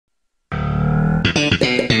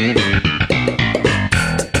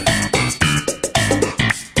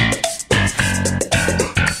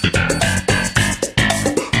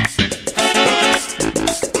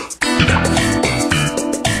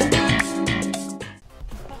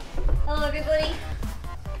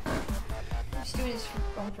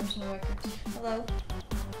Hello.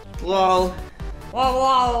 Lol.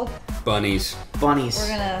 Whoa. Bunnies. Bunnies.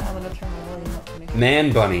 I'm gonna turn my volume up to make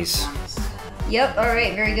Man bunnies. Yep,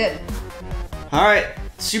 alright, very good. Alright,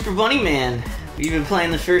 Super Bunny Man. We've been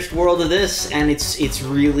playing the first world of this, and it's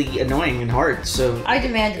really annoying and hard, so... I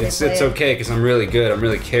demanded It's okay, because I'm really good. I'm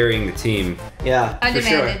really carrying the team. Yeah, I for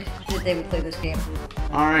demanded that they would play this game.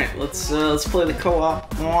 Alright, let's play the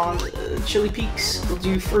co-op on Chili Peaks. We'll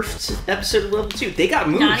do first episode of level 2. They got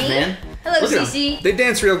moves, Nani? man. Hello, Look at Cece. They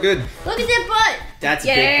dance real good. Look at that butt! That's a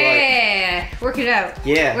big butt. Yeah! Work it out.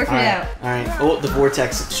 Yeah. Work it out. Alright. Oh, the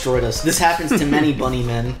vortex destroyed us. This happens to many bunny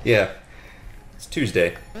men. Yeah. It's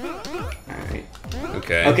Tuesday. Alright.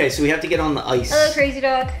 Okay. Okay, so we have to get on the ice. Hello, crazy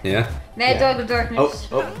dog. Yeah? Mad dog of darkness.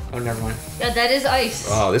 Oh, never mind. Yeah, that is ice.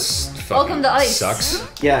 Oh, this fucking Welcome to ice. sucks.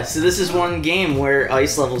 Yeah, so this is one game where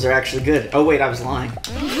ice levels are actually good. Oh wait, I was lying.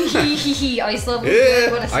 Ice level.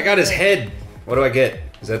 Yeah, I got his head. What do I get?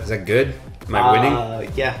 Is that good? Am I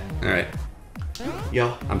winning? Yeah. Alright.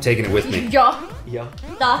 Yeah. I'm taking it with me. Ja. Yeah.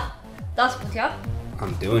 Das gut, ja?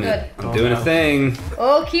 I'm doing Good. it. I'm doing a thing.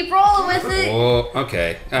 Oh, keep rolling with it. Oh,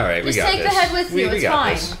 okay. Alright, we Just got take this. the head with you, We it's got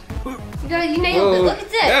fine. this. You nailed it. Whoa. Look at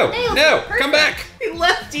that. Nailed No, it. Perfect. come back. He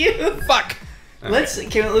left you. Fuck. Let's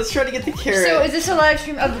try to get the carrot. So, is this a live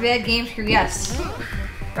stream of the Bad Games Crew? Yes.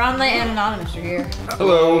 Rom Knight and Anonymous are here.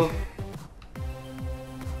 Hello.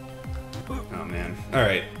 Oh man.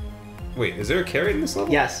 Alright. Wait, is there a carrot in this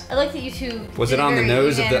level? Yes. I like that you two. Was it on the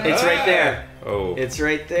nose of the... It's right there. Oh. It's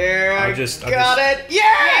right there. I just- got it. Yeah!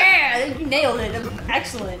 Yeah, you nailed it.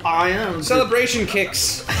 Excellent. I am. Celebration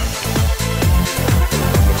kicks.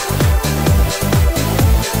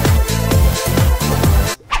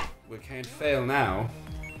 We can't fail now,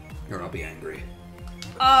 or I'll be angry.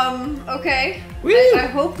 Okay. Woo! I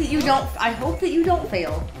hope that you don't. I hope that you don't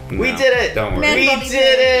fail. We No, did it. Don't worry. Man, We Bobby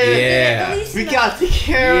did it. Yeah. We got the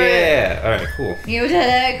carrot. Yeah. All right. Cool. You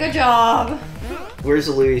did it. Good job. Where's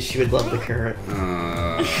Louise? She would love the carrot.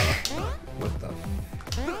 What the?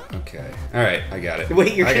 Okay. All right. I got it.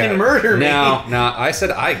 Wait, you're I gonna got it. murder me. No. I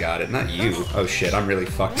said I got it, not you. Oh shit. I'm really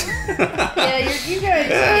fucked. Yeah, you guys.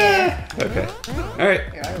 Yeah. Okay. All right.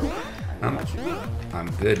 I'm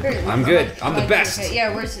good. I'm good. I'm the best. Okay,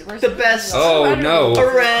 yeah, where's The best. Oh no.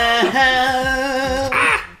 Around.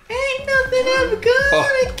 Ain't nothing ever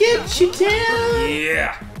gonna get you down.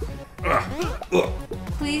 Yeah.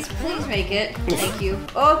 Please make it. Thank you.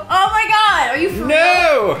 Oh my God! Are you for real?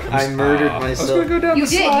 No! I murdered I was myself. gonna go down You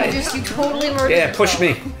the did. slide. You totally murdered. Yeah, push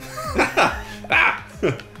yourself. me. Ah.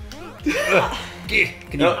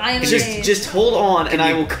 Can you I am amazed. Just hold on, and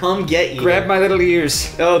I will come get you. grab my little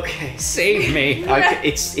ears? Okay. Save me.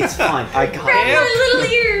 It's fine. I got Grab you. my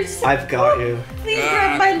little ears. I've got you. Please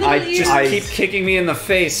grab my little I ears. just- Just keep kicking me in the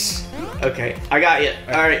face. Okay, I got you.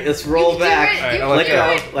 All right, let's roll You can do back. it, All right, you I'll can let do go.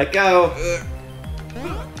 it. Let go.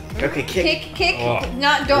 Okay, Kick. Oh.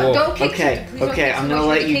 Not don't kick. Okay, Please don't okay, kick I'm so gonna much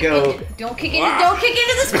let that you kick go. Don't kick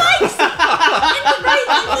into the spikes.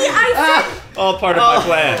 I All part of my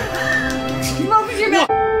plan. said, open your mouth.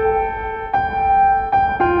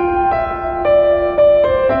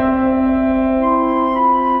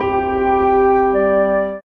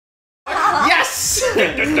 Yes!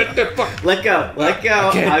 Let go. Let go.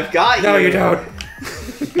 Okay. I've got you. No, you don't.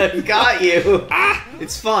 I've got you.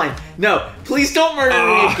 It's fine. No, please don't murder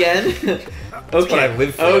me again. That's Okay. what I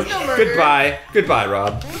live for. Please don't murder. Goodbye. Goodbye,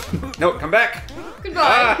 Rob. No, come back. Goodbye.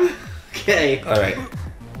 Ah. Okay. All right.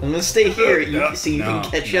 I'm gonna stay here so you can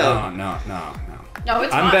catch up. No. No,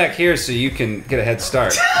 it's I'm fine. back here so you can get a head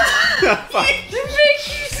start. Start.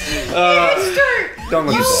 Don't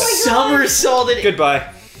look Oh at that. Somersaulted. Goodbye.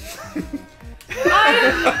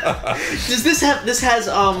 Does this have? This has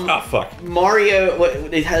Oh fuck. Mario. What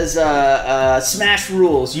it has? Smash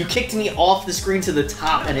rules. You kicked me off the screen to the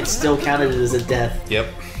top, and it still counted as a death. Yep.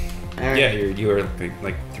 All right. Yeah, you are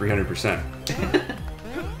like 300%.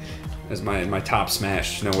 As my top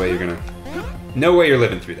smash. No way you're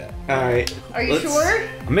living through that. All right. Are you Let's- sure?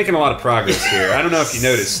 I'm making a lot of progress here. I don't know if you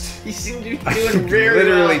noticed. You seem to be I'm doing very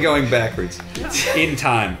literally well. going backwards in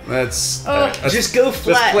time. Let's Just go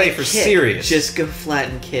flat. Let's play and for kick. serious. Just go flat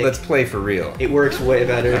and kick. Let's play for real. It works way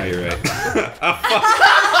better. Oh, you're right. Oh, fuck.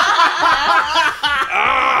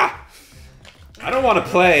 Ah! I don't want to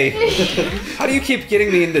play. How do you keep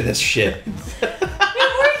getting me into this shit?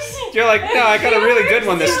 You're like, no, I got a really good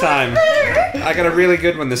one this time. I got a really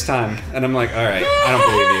good one this time. And I'm like, alright, I don't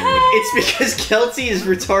believe you. It's because Kelty is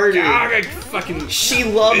retarded. Ah, I fucking... She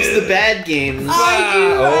loves the bad games.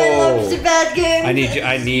 I love the bad game.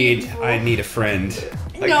 I need a friend.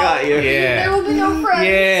 I got you. Yeah. There will be no friends.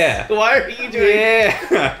 Yeah. Why are you doing?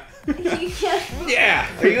 Yeah. Yeah.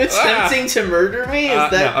 Are you attempting to murder me? Is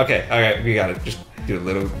that... No, okay, alright, we got it. Just do a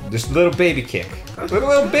little baby kick. A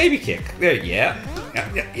little baby kick. There, yeah.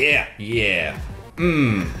 Yeah.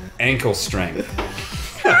 Ankle strength.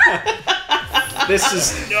 This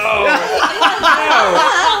is no.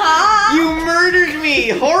 You murdered me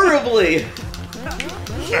horribly. You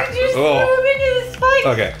just threw him into this fight.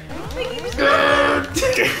 Okay.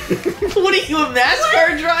 What are you, a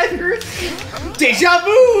NASCAR driver? Deja vu!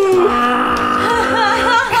 Oh,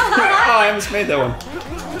 I almost made that one.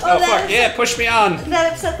 Oh fuck, yeah, push me on.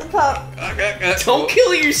 That upset the pup. Okay. Don't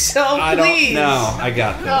kill yourself, please. No, I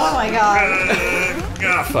got this. Oh my god.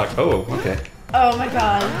 Ah, fuck. Oh, okay. Oh my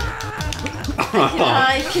god.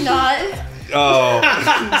 I cannot.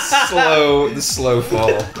 Oh, the slow fall.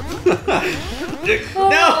 No,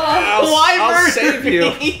 why I'll murder save me?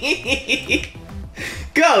 you.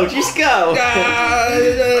 Go, just go.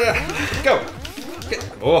 Go.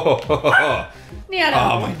 Oh. Yeah,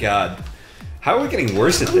 Oh my god. How are we getting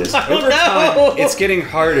worse at this? I don't Over time, know. it's getting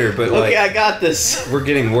harder, but Okay, I like got this. we're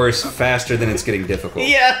getting worse faster than it's getting difficult.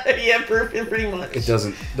 Yeah, pretty much. It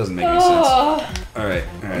doesn't make any sense. All right,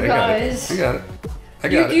 I got it. Guys. I got it.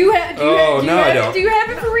 Do you have I don't. Do you have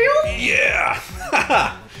it for real? Yeah.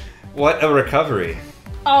 What a recovery.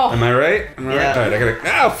 Oh. Am I right? Yeah. All right, I gotta.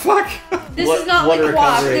 Oh fuck. This What- is not what like a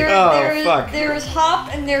walk. recovery. Fuck. There was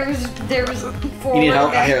hop and there was forward. You need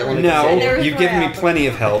help? backward. Here, let me- No, And there was you've given me right. plenty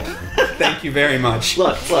of help. Thank you very much.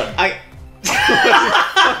 Look, I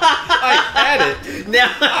had it.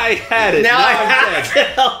 now I had it. Now I I'm have dead. to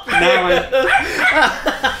help Now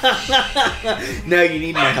No, you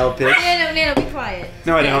need my help, bitch. Nano, be quiet.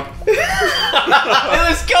 No, I don't. It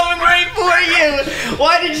was coming right for you.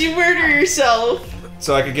 Why did you murder yourself?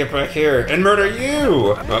 So I could get back here and murder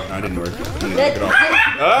you. Oh, no, I didn't work. Nano,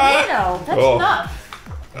 that's Oh. enough.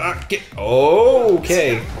 Okay.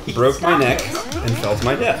 Broke my neck and fell to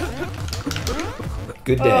my death.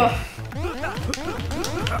 Good day.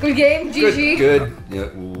 Good game, GG. Good. Yeah,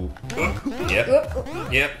 ooh. Yep.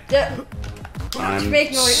 Yep. I'm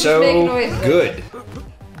make noise, so make noise. good.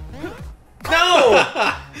 No!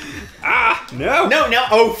 No. No.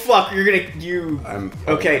 Oh fuck! I'm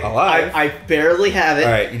Okay, alive. I barely have it.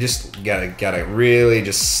 All right, you just gotta really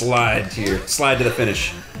just slide to the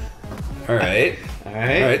finish. All right. All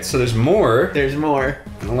right. All right. So there's more. There's more.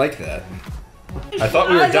 I don't like that. I thought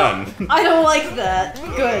we were done. I don't like that.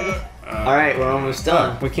 Good. All right, we're almost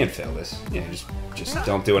done. We can't fail this. Yeah, just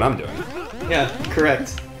don't do what I'm doing. Yeah,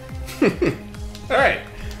 correct. All right.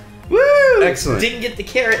 Woo! Excellent. Didn't get the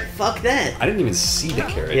carrot. Fuck that. I didn't even see the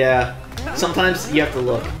carrot. Yeah. Sometimes you have to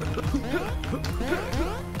look.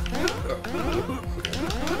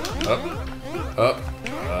 Up.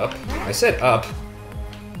 I said up.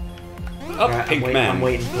 Up, Alright, pink man. I'm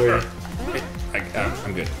waiting for you.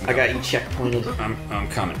 I'm good. I got you checkpointed. I'm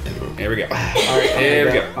coming. Here we go. Alright, Here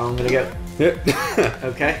we go. I'm gonna go.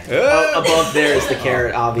 Okay. Ah. Oh, above there is the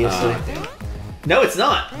carrot, obviously. No, it's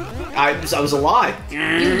not. I was alive.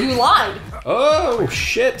 You lied. Oh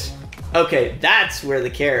shit! Okay, that's where the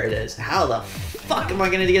carrot is. How the fuck am I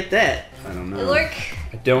gonna get that? I don't know. Look.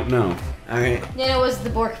 I don't know. Alright, Nano was the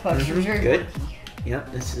Bork pup. She was very good. quirky.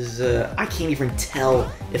 Yep, this is, I can't even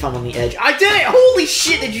tell if I'm on the edge. I did it! Holy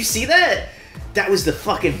shit, did you see that? That was the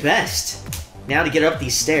fucking best. Now to get up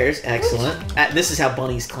these stairs, excellent. This is how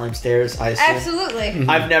bunnies climb stairs, I assume. Absolutely.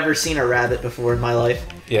 I've never seen a rabbit before in my life.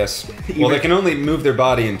 Yes. Well, they can only move their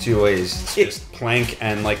body in two ways. It's just plank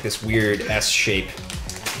and like this weird S shape.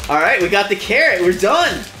 Alright, we got the carrot. We're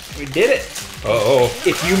done. We did it. Uh-oh.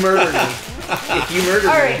 If you murder me. If you murder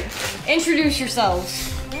Alright, me. introduce yourselves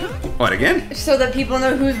What again? so that people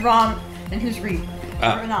know who's Rom and who's Reaver.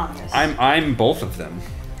 We're anonymous. I'm both of them.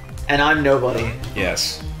 And I'm nobody.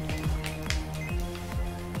 Yes.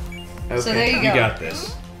 Okay. So there you go. You got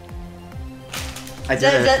this. I Does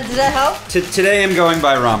did it. that help? Today I'm going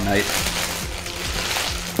by Rom Knight.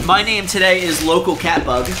 My name today is Local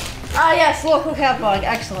Catbug. Ah yes, local cat bug.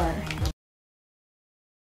 Excellent.